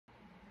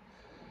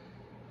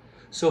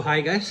So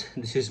hi guys,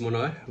 this is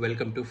Manohar.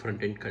 Welcome to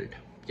Frontend Cult.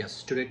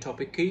 Yes, today's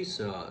topic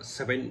is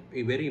seven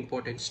very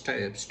important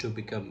steps to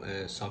become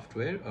a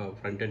software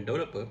front-end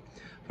developer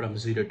from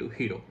zero to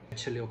hero.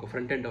 Actually, a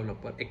front-end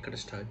developer ekkada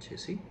start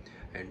chesi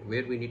and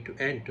where we need to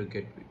end to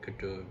get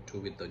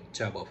to with the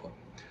job offer.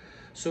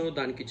 So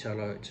దానికి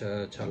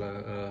చాలా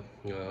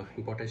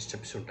important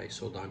steps ఉంటాయి.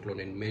 So దాంట్లో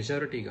నేను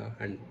మెజారిటీగా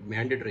and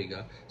మ్యాండేటరీగా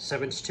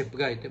 7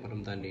 స్టెప్గా అయితే మనం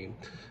దాన్ని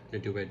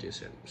divide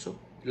చేశాను. So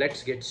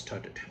let's get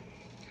started.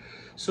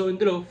 So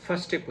ఇందులో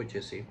ఫస్ట్ స్టెప్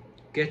వచ్చేసి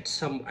get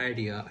some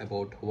idea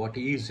about what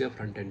is a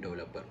front end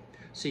developer.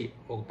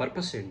 ఒక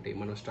పర్పస్ ఏంటి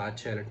మనం స్టార్ట్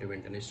చేయాలంటే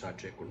వెంటనే స్టార్ట్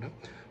చేయకుండా,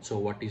 so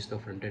what is the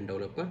front end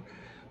developer,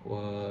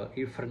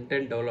 ఈ front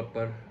end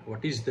developer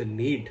what is the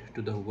need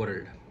to the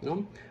world.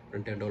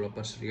 Front end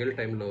developers real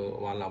టైంలో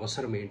వాళ్ళ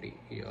అవసరం ఏంటి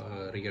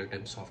రియల్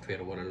టైమ్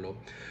సాఫ్ట్వేర్ వరల్డ్లో,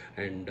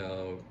 అండ్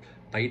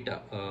బయట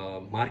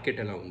మార్కెట్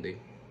ఎలా ఉంది,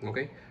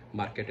 ఓకే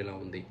మార్కెట్ ఎలా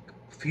ఉంది,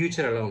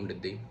 ఫ్యూచర్ ఎలా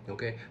ఉండిద్ది,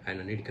 ఓకే అండ్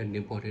అన్నిటికంటే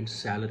ఇంపార్టెంట్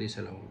శాలరీస్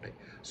ఎలా ఉంటాయి.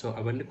 సో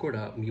అవన్నీ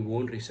కూడా మీ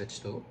ఓన్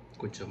రీసెర్చ్తో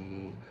కొంచెం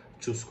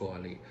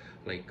చూసుకోవాలి.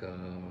 లైక్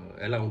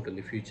ఎలా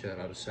ఉంటుంది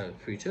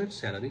future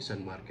salaries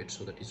and market.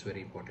 So that is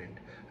very important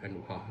and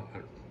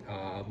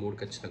మూడు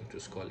ఖచ్చితంగా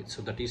చూసుకోవాలి. So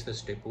that is the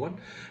step 1.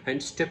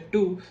 And step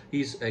 2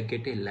 is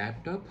get a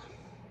laptop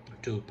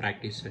to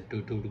practice and to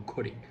do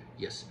coding.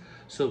 Yes,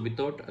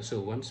 so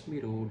once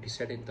మీరు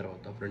decide అయిన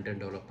తర్వాత front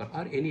end developer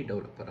or any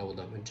developer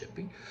అవుదామని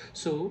చెప్పి,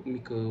 so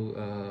మీకు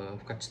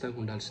ఖచ్చితంగా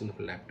ఉండాల్సింది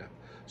ఒక ల్యాప్టాప్.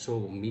 సో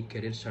మీ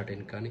కెరీర్ స్టార్ట్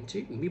అయిన కానించి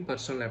మీ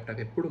పర్సనల్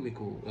ల్యాప్టాప్ ఎప్పుడు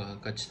మీకు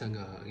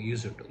ఖచ్చితంగా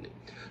యూజ్ ఉంటుంది.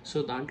 సో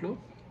దాంట్లో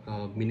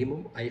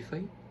minimum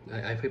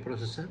ఐ5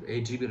 processor,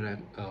 8 GB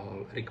RAM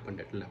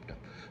recommended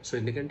laptop. So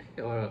ఎందుకంటే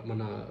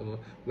మన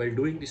వైల్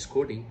డూయింగ్ దిస్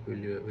కోడింగ్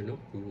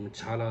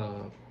చాలా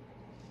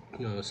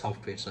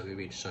సాఫ్ట్వేర్స్ అవి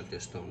ఇన్స్టాల్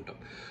చేస్తూ ఉంటాం.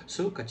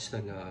 సో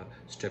ఖచ్చితంగా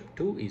step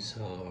 2 is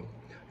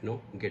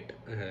get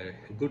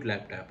good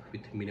laptop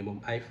with minimum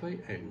i5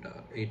 and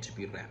 8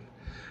 GB RAM.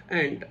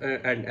 And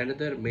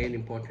another main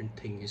important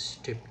thing is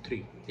step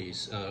 3 is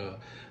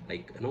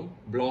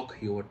block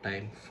your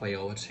time 5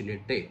 hours in a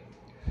day.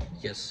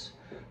 Yes,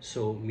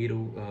 so మీరు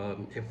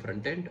a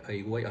front end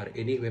UI or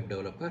any web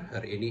developer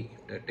or any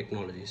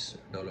technologies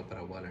developer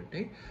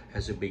అవ్వాలంటే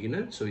as a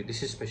beginner, so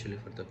this is especially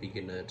for the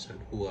beginners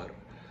and who are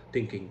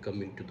thinking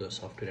coming to the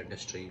software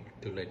industry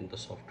to learn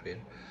the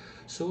software.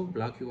 So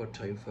block your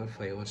time for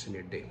 5 hours in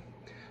a day.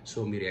 So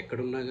మీరు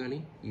ఎక్కడున్నా కానీ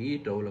ఈ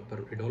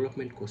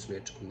development course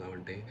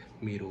నేర్చుకుందామంటే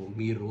మీరు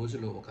మీ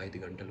రోజులో ఒక 5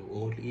 గంటలు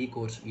only ఈ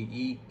course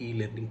ఈ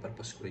లెర్నింగ్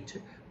పర్పస్ గురించి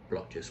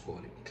బ్లాక్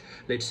చేసుకోవాలి.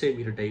 లెట్స్ సే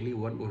మీరు డైలీ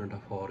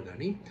 1.5 అవర్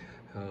కానీ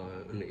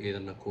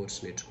ఏదన్నా కోర్స్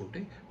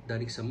నేర్చుకుంటే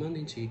దానికి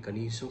సంబంధించి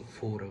కనీసం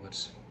 4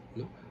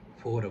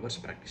 అవర్స్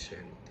ప్రాక్టీస్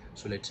చేయాలి.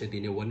 సో లెట్స్ సే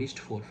దీని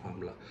 1:4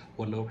 formula,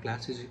 1 hour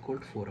class is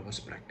equal 4 hours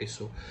practice.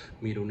 So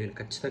నేను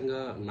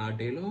ఖచ్చితంగా నా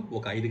డేలో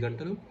ఒక 5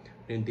 గంటలు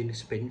నేను దీన్ని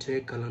స్పెండ్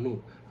చేయగలను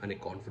అనే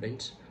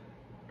కాన్ఫిడెన్స్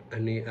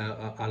అని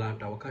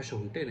అలాంటి అవకాశం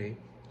ఉంటేనే,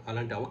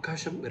 అలాంటి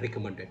అవకాశం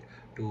recommended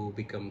to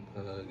become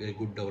a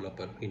good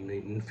developer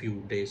in few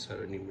days or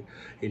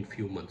in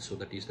few months. So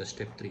that is the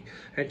step 3.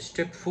 And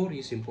step 4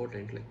 is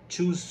important, like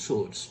choose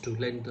source to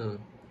learn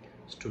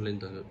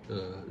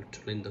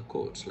the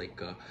course.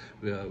 Like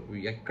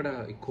ఎక్కడ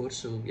ఈ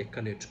course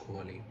ఎక్కడ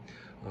నేర్చుకోవాలి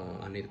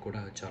అనేది కూడా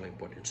చాలా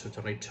important.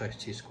 So right choice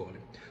తీసుకోవాలి.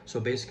 So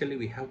basically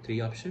we have 3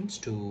 options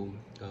to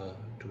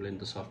learn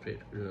the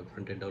software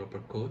front end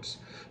developer course.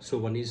 So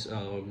one is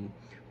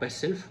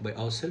by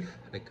ourselves,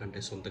 like అంటే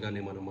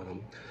సొంతగానే మనం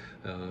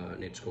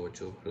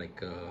నేర్చుకోవచ్చు.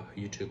 లైక్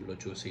యూట్యూబ్లో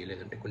చూసి,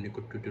 లేదంటే కొన్ని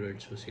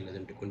ట్యూటోరియల్స్ చూసి,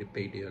 లేదంటే కొన్ని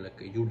పెయిడ్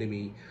లైక్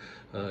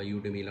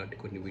యూడెమీ లాంటి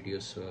కొన్ని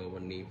వీడియోస్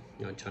అవన్నీ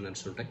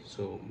ఛానల్స్ ఉంటాయి.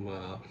 సో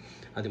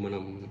అది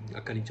మనం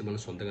అక్కడి నుంచి మనం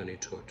సొంతంగా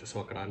నేర్చుకోవచ్చు. సో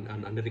అక్కడ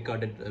అన్ని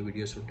రికార్డెడ్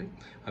వీడియోస్ ఉంటాయి,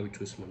 అవి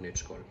చూసి మనం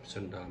నేర్చుకోవాలి.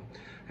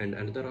 And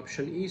another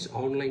option is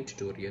online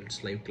tutorials,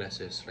 live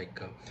classes. Like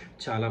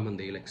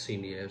చాలామంది like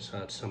seniors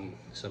are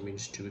some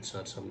institutes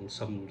or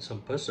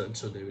some persons,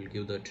 so they will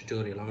give the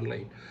tutorial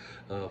online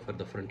for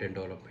the front end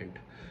development.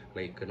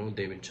 Like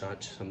they will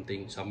charge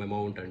some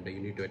amount and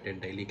you need to attend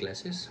daily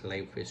classes,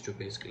 live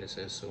face-to-face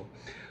classes.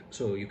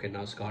 So you can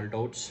ask all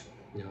doubts,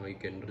 you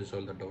can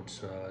resolve the doubts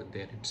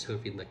there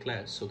itself in the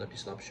class. So that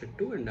is option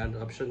 2. And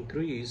option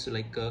 3 is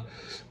like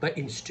by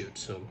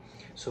institutes.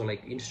 So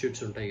like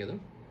institutes ఉంటాయి కదా,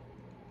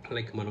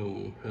 like మనం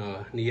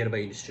near by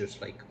institutes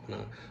like మన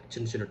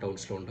చిన్న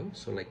టౌన్స్లో ఉండవు.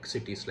 So like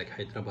cities like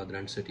Hyderabad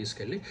లాంటి సిటీస్కి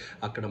వెళ్ళి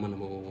అక్కడ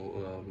మనము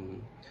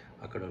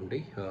అక్కడ ఉండి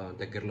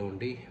దగ్గరలో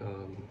ఉండి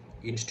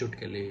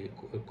ఇన్స్టిట్యూట్కి వెళ్ళి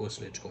కోర్స్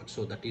నేర్చుకోవచ్చు.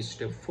 So that is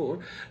step 4.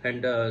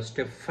 And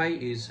step 5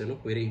 is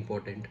very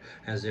important.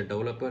 As a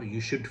developer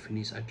you should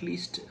finish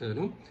at least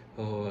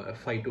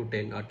 5 to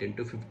 10 or 10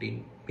 to 15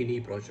 mini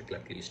ప్రాజెక్టులు,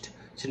 అట్లీస్ట్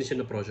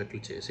చిన్న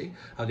ప్రాజెక్టులు చేసి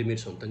అది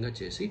మీరు సొంతంగా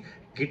చేసి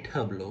గిట్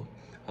హబ్లో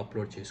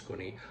అప్లోడ్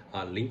చేసుకొని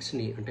ఆ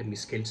లింక్స్ని అంటే మీ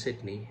స్కిల్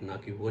సెట్ని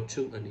నాకు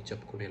ఇవ్వచ్చు అని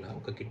చెప్పుకునేలా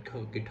ఒక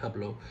గిట్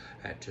హబ్లో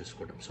యాడ్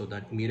చేసుకోవడం. సో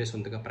దాన్ని మీరే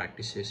సొంతగా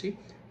ప్రాక్టీస్ చేసి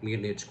మీరు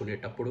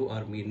నేర్చుకునేటప్పుడు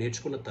మీరు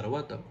నేర్చుకున్న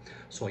తర్వాత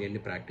సో అవన్నీ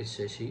ప్రాక్టీస్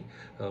చేసి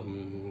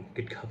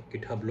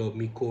గిట్ హబ్లో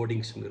మీ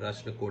కోడింగ్స్, మీరు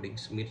రాసిన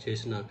కోడింగ్స్, మీరు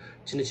చేసిన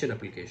చిన్న చిన్న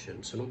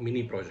applications,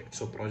 mini projects.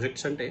 So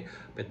projects అంటే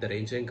పెద్ద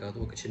రేంజ్ ఏం కాదు,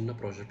 ఒక చిన్న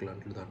ప్రాజెక్ట్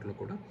లాంటి దాంట్లో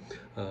కూడా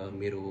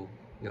మీరు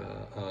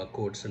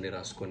కోడ్స్ అన్ని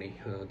రాసుకొని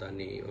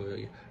దాన్ని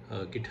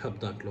గిట్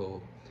హబ్లో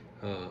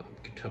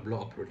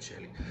అప్లోడ్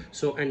చేయాలి.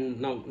 So and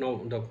now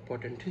the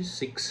important is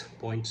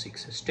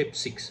 6.6 step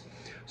 6.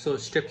 So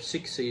step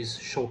 6 is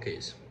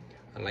showcase.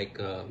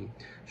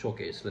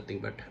 Showcase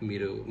nothing but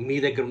మీరు మీ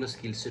దగ్గర ఉన్న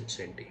స్కిల్ సెట్స్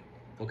ఏంటి,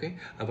 ఓకే,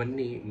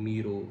 అవన్నీ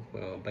మీరు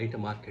బయట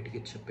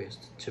మార్కెట్కి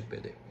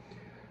చెప్పేదే,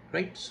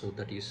 right? So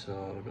that is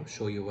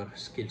show your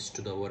skills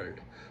to the world.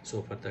 So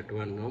for that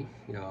one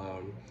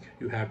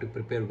you have to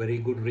prepare very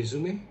good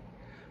resume,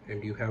 and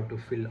you have to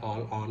fill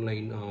all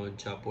online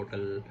job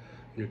portal.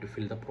 You need to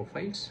fill the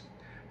profiles,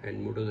 and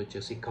మూడోది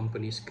వచ్చేసి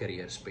companies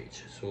careers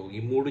page. So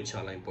ఈ మూడు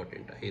చాలా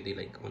important. ఏది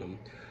like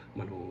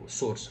మనం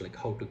source like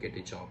how to get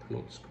a job,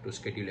 to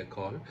schedule A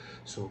call.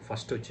 So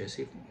first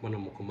వచ్చేసి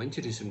మనం ఒక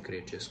మంచి రెజ్యూమ్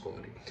క్రియేట్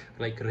చేసుకోవాలి.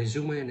 లైక్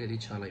రెజ్యూమే అనేది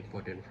చాలా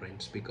ఇంపార్టెంట్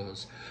ఫ్రెండ్స్,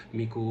 బికాస్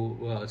మీకు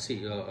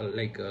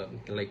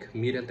లైక్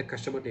మీరెంత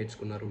కష్టపడి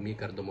నేర్చుకున్నారు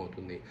మీకు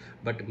అర్థమవుతుంది,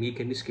 బట్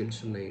మీకు ఎన్ని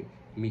స్కిల్స్ ఉన్నాయి,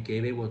 మీకు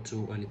ఏమేమి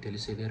వచ్చు అని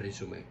తెలిసేదే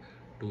resume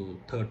to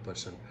third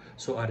person.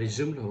 So ఆ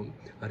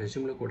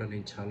రెజ్యూమ్లో కూడా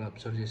నేను చాలా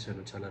అబ్జర్వ్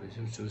చేశాను, చాలా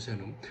రెజ్యూమ్స్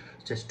చూశాను.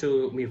 జస్ట్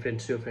మీ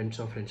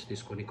ఫ్రెండ్స్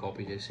తీసుకొని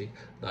కాపీ చేసి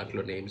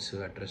దాంట్లో నేమ్స్,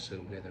 అడ్రస్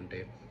లేదంటే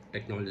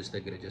టెక్నాలజీస్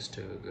దగ్గర జస్ట్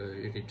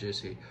ఎడిట్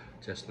చేసి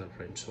చేస్తున్నారు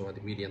ఫ్రెండ్స్. సో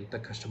అది మీరు ఎంత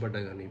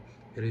కష్టపడ్డా కానీ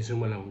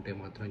రెజ్యూమ్ అలా ఉంటే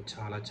మాత్రం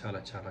చాలా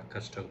చాలా చాలా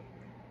కష్టం.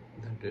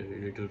 that you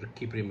need to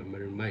keep remember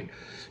in mind,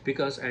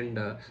 because and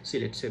see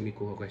let's say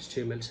మీకు ఒక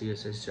HTML,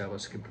 CSS,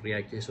 JavaScript,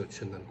 React చేసి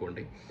వచ్చింది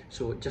అనుకోండి.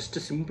 సో జస్ట్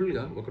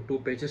సింపుల్గా ఒక 2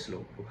 పేజెస్లో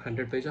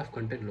 100 పేజ్ ఆఫ్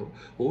కంటెంట్లో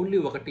ఓన్లీ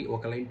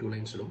ఒక లైన్ 2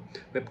 లైన్స్లో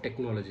వెబ్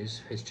టెక్నాలజీస్,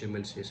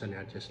 HTML, CSS అని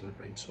యాడ్ చేస్తున్నారు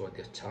ఫ్రెండ్స్. సో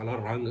అది చాలా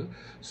రాంగ్.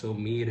 సో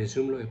మీ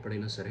రెజ్యూమ్లో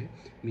ఎప్పుడైనా సరే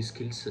మీ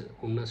స్కిల్స్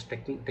ఉన్న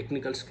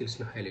టెక్నికల్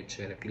స్కిల్స్ని హైలైట్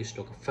చేయాలి. అట్లీస్ట్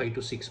ఒక 5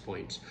 to 6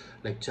 పాయింట్స్.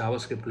 లైక్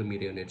జావాస్క్రిప్ట్లో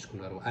మీరు ఏం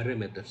నేర్చుకున్నారు, అర్రే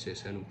మెథడ్స్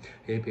చేశాను,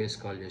 APIs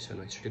కాల్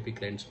చేశాను, HTTP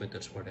క్లయింట్స్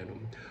మెథడ్స్ వాడాను,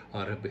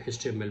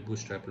 HTML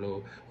బూట్స్ట్రాప్లో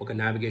ఒక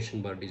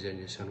నావిగేషన్ బార్ డిజైన్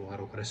చేశాను,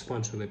 ఒక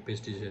రెస్పాన్సివ్ వెబ్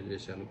పేజ్ డిజైన్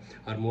చేశాను,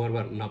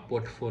 నా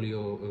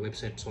పోర్ట్ఫోలియో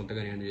వెబ్సైట్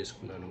సొంతగా నేను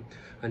చేసుకున్నాను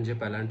అని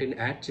చెప్పి అలాంటివి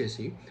యాడ్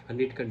చేసి,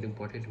 అన్నిటికంటే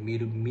ఇంపార్టెంట్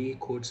మీరు మీ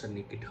కోడ్స్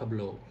అన్ని గిట్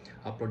హబ్లో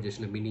అప్లోడ్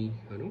చేసిన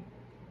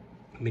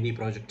మినీ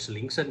ప్రాజెక్ట్స్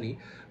లింక్స్ అన్ని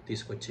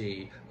తీసుకొచ్చి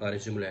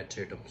రెజ్యూమ్లో యాడ్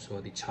చేయడం. సో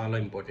అది చాలా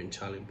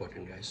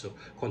ఇంపార్టెంట్ గాయస్. సో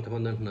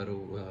కొంతమంది అంటున్నారు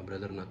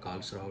బ్రదర్ నాకు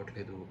కాల్స్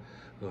రావట్లేదు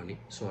అని.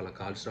 సో అలా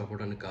కాల్స్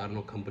రావడానికి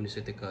కారణం కంపెనీస్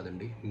అయితే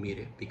కాదండి,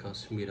 మీరే.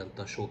 బికాస్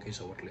మీరంతా షోకేస్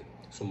అవ్వట్లేదు.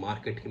 సో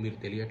మార్కెట్కి మీరు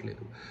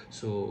తెలియట్లేదు.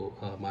 సో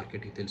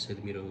మార్కెట్కి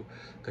తెలిసేది మీరు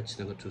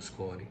ఖచ్చితంగా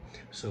చూసుకోవాలి.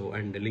 So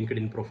and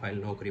LinkedIn profile,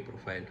 Naukri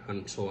profile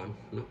and so on,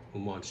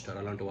 monster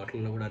అలాంటి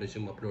వాటిల్లో కూడా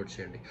రెజ్యూమ్ అప్లోడ్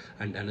చేయండి.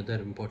 And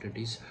another important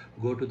is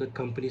go to the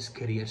companies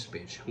careers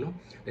page.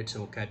 Let's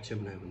ఒక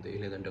క్యాప్జెమినీ ఉంది,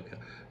 లేదంటే ఒక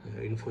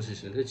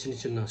ఇన్ఫోసిస్, లేదా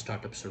చిన్న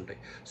స్టార్టప్స్ ఉంటాయి.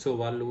 సో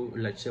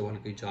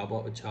వాళ్ళకి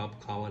జాబ్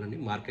కావాలని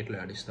మార్కెట్లో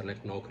యాడ్ ఇస్తారు,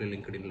 లైక్ నౌకరీ,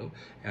 లింక్డ్ఇన్లో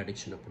యాడ్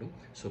ఇచ్చినప్పుడు.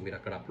 సో మీరు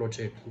అక్కడ అప్లోడ్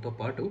చేయడంతో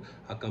పాటు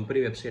ఆ కంపెనీ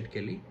వెబ్సైట్కి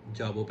వెళ్ళి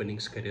జాబ్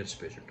ఓపెనింగ్స్ కెరియర్స్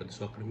పేజ్ ఉంటుంది.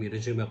 సో అక్కడ మీ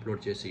రెజ్యూమ్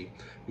అప్లోడ్ చేసి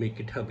మీ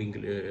గిట్ హబ్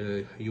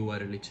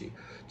URL ఇచ్చి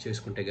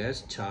చేసుకుంటే గ్యాస్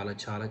చాలా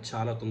చాలా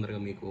చాలా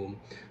తొందరగా మీకు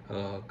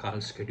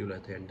కాల్ షెడ్యూల్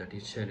అవుతాయి. అండ్ దట్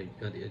ఈస్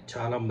అది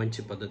చాలా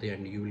మంచి పద్ధతి.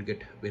 And you will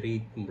get very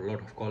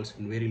lot of calls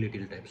in very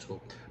little time.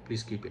 So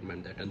please keep in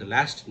mind that. And the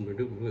last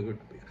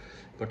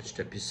important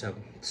step is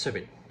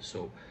 7. So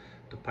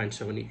the point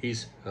 7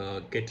 is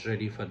get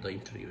ready for the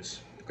interviews.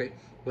 Okay,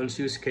 once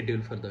you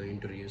schedule for the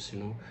interviews,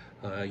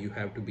 you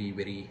have to be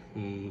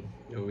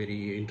very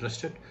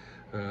interested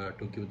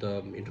to give the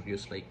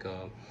interviews. Like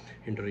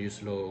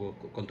ఇంటర్వ్యూస్లో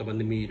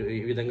కొంతమంది మీరు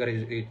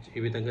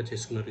ఈ విధంగా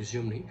చేసుకున్న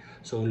రెజ్యూమ్ని,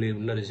 so only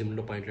ఉన్న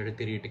రెజ్యూమ్లో point అంటే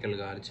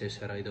థియరిటికల్గా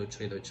చేశారా, ఇది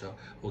వచ్చా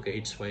ఓకే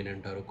ఇట్స్ ఫైన్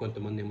అంటారు.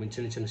 కొంతమంది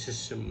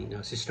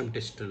చిన్న సిస్టమ్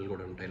టెస్టులు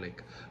కూడా ఉంటాయి.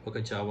 లైక్ ఒక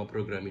జావా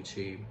ప్రోగ్రామ్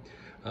ఇచ్చి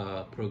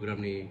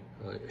ప్రోగ్రామ్ని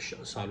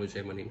సాల్వ్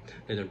చేయమని,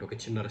 లేదంటే ఒక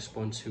చిన్న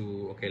రెస్పాన్సివ్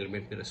ఒక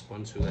ఎలిమెంట్ని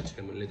రెస్పాన్సివ్గా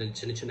చేయమని, లేదంటే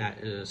చిన్న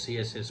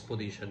CSS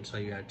పొజిషన్స్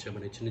అవి యాడ్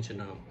చేయమని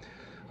చిన్న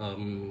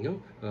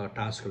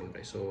టాస్క్లు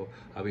ఉంటాయి. సో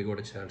అవి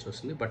కూడా చేయాల్సి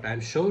వస్తుంది. బట్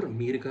ఐఎమ్ షూర్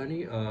మీరు కానీ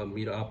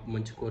మీరు ఆ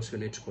మంచి కోర్సుగా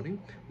నేర్చుకొని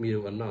మీరు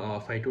అన్న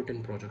 5 to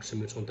 10 ప్రాజెక్ట్స్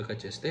మీరు సొంతగా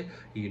చేస్తే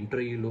ఈ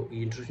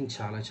ఇంటర్వ్యూని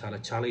చాలా చాలా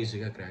చాలా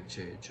ఈజీగా క్రాక్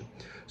చేయొచ్చు.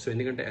 సో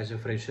ఎందుకంటే as a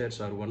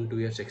freshers are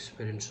 1-2 years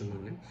experience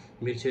ఉన్నది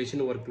మీరు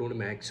చేసిన వర్క్లోనే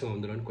మ్యాక్సిమం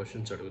అందులోని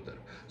క్వశ్చన్స్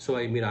అడుగుతారు. సో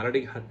అవి మీరు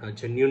ఆల్రెడీ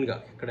జెన్యున్గా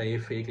ఎక్కడ ఏ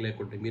ఫేక్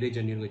లేకుండా మీరే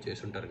జెన్యున్గా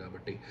చేసి ఉంటారు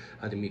కాబట్టి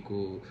అది మీకు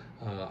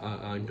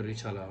ఆ ఇంటర్వ్యూ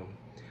చాలా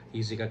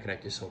ఈజీగా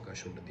క్రాక్ చేసే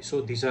అవకాశం ఉంటుంది. So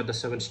these are the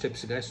 7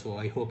 steps guys. So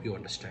I hope you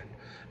understand.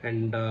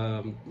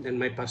 And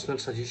my personal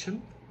suggestion,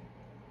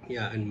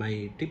 and my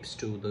tips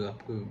to the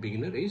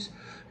beginner is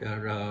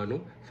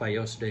 5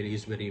 hours daily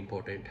is very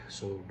important.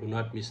 So do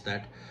not miss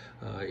that.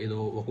 ఏదో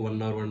ఒక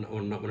 1 hour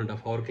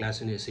 1.5 hour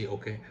class అనేసి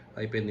okay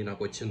అయిపోయింది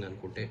నాకు వచ్చింది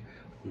అనుకుంటే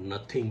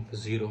nothing,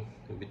 zero.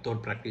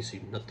 Without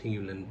practicing, nothing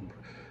you learn.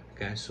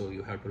 Okay, so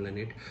you have to learn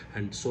it.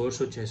 And source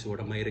వచ్చేసి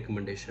కూడా my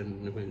recommendation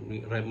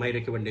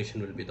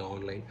will be the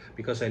online,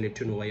 because I let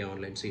you know why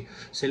online. See,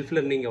 self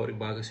learning ఎవరికి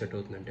బాగా set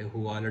అవుతుందంటే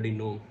who already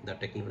know the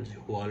technology,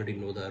 who already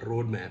know the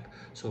road map.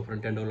 So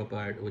front end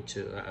developer వచ్చి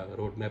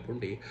road map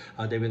ఉండి,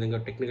 అదేవిధంగా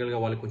టెక్నికల్గా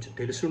వాళ్ళకి కొంచెం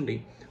తెలుసుండి,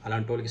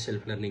 అలాంటి వాళ్ళకి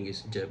self learning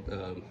is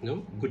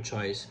good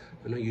choice.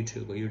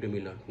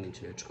 యూట్యూబ్లో నుంచి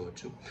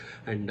నేర్చుకోవచ్చు.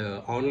 And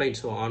online,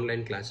 so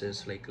online classes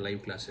like live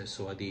classes,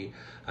 so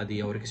అది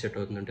ఎవరికి సెట్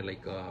అవుతుందంటే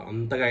లైక్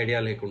అంతగా ఐడియా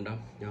లేకుండా,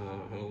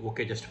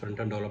 okay just front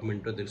and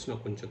development తెలుసు,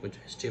 నాకు కొంచెం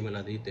HTML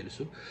అది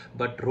తెలుసు,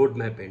 బట్ రోడ్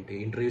మ్యాప్ ఏంటి,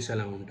 ఇంటర్వ్యూస్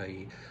ఎలా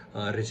ఉంటాయి,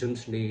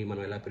 రెజ్యూమ్స్ని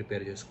మనం ఎలా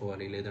ప్రిపేర్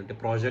చేసుకోవాలి, లేదంటే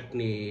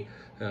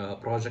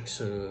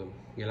ప్రాజెక్ట్స్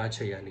ఎలా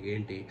చేయాలి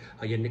ఏంటి,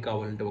 అవన్నీ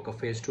కావాలంటే ఒక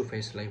face to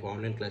face live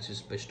online class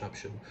is best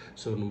option.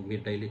 So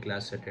మీరు డైలీ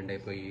క్లాస్ అటెండ్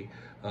అయిపోయి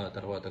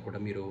తర్వాత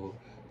కూడా మీరు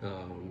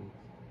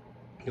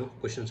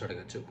క్వశ్చన్స్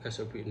అడగచ్చు.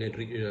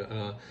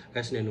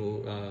 నేను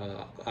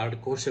ఆడ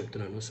కోర్స్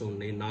చెప్తున్నాను, సో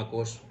నేను నా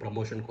కోర్స్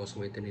ప్రమోషన్ కోసం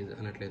అయితే నేను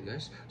అనట్లేదు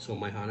guys. So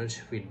my honest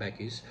feedback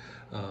is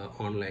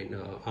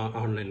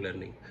online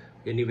learning.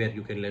 Anywhere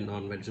you can learn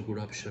online is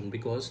good option,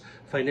 because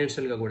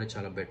ఫైనాన్షియల్గా కూడా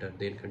చాలా బెటర్.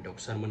 దేనికంటే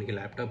ఒకసారి మనకి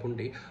ల్యాప్టాప్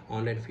ఉండి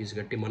ఆన్లైన్ ఫీజు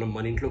కట్టి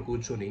మన ఇంట్లో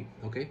కూర్చొని,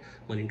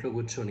 మన ఇంట్లో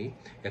కూర్చొని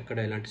ఎక్కడ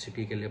ఎలాంటి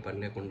సిటీకి వెళ్ళే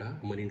పని లేకుండా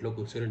మన ఇంట్లో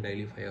కూర్చొని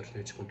డైలీ 5 hours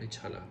నేర్చుకుంటే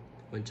చాలా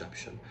మంచి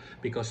ఆప్షన్.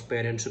 బికాస్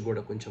పేరెంట్స్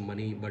కూడా కొంచెం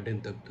మనీ బర్డెన్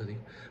తగ్గుతుంది.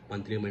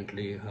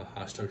 Monthly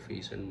hostel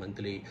fees and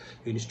monthly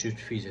institute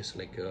fees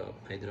like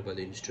Hyderabad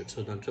institute. So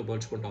దాంట్లో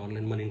పోల్చుకుంటే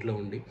ఆన్లైన్ మన ఇంట్లో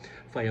ఉండి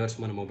 5 hours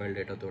మన మొబైల్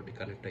డేటాతోటి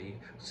కనెక్ట్ అయ్యి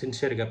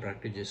సిన్సియర్గా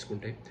ప్రాక్టీస్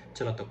చేసుకుంటే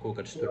చాలా తక్కువ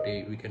ఖర్చుతోటి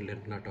we can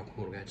learn lot of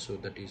more guides. So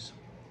that is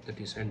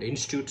and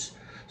institutes.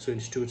 So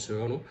institutes,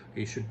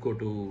 you should go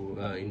to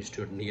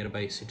institute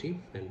nearby city,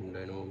 and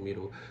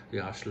మీరు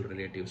హాస్టల్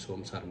రిలేటివ్స్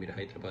హోమ్స్ ఆర్ మీరు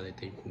హైదరాబాద్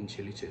అయితే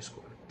ఇనిషియలీ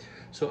చేసుకోవాలి.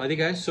 సో అది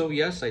guys. So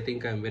yes, I think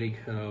I'm very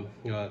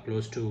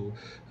close to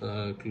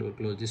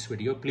close this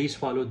video. Please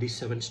follow these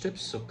 7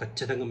 steps. So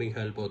ఖచ్చితంగా మీకు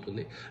help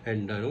అవుతుంది.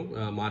 And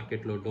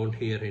మార్కెట్లో don't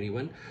here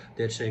anyone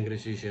they're saying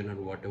recession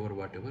and whatever.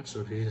 So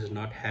this is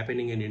not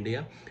happening in India,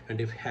 and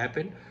if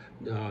happen,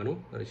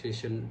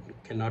 recession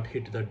cannot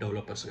hit the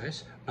developers guys,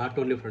 not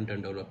only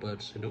front-end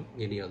developers,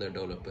 any other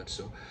developers.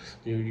 So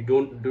you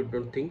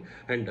don't think.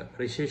 And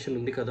recession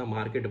ఉంది కదా,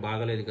 market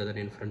బాగాలేదు కదా,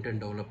 నేను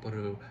front-end developer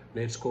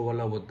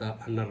నేర్చుకోవాలా వద్దా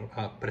అన్న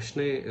ఆ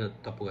ప్రశ్నే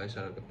తప్పు guys.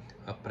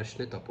 ఆ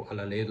ప్రశ్నే తప్పు,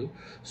 అలా లేదు.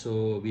 So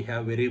we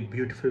have very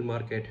beautiful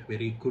market,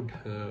 very good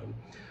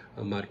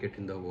market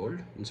in the world,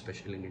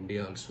 especially in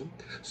India also.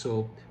 So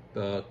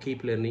keep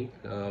learning,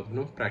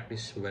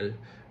 practice well.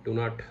 Do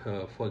not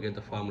forget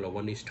the formula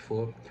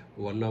 1:4,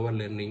 1 hour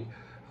learning,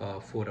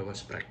 4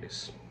 hours practice.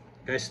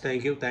 Guys,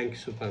 thank you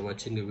for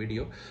watching the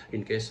video.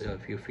 In case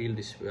if you feel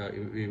this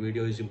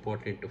video is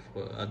important to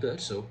others,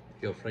 so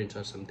your friends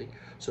or something,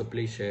 so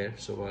please share.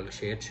 So I'll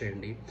share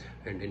cheyandi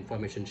and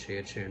information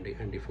share cheyandi.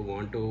 And if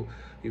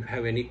you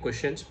have any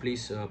questions,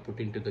 please put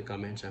into the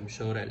comments. I'm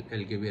sure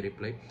I'll give you a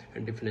reply.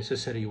 And if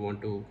necessary you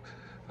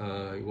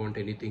want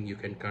anything, you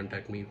can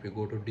contact me. If you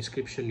go to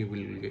description, you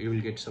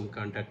will get some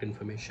contact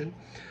information.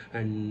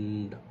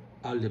 And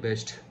all the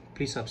best.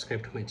 Please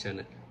subscribe to my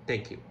channel.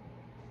 Thank you.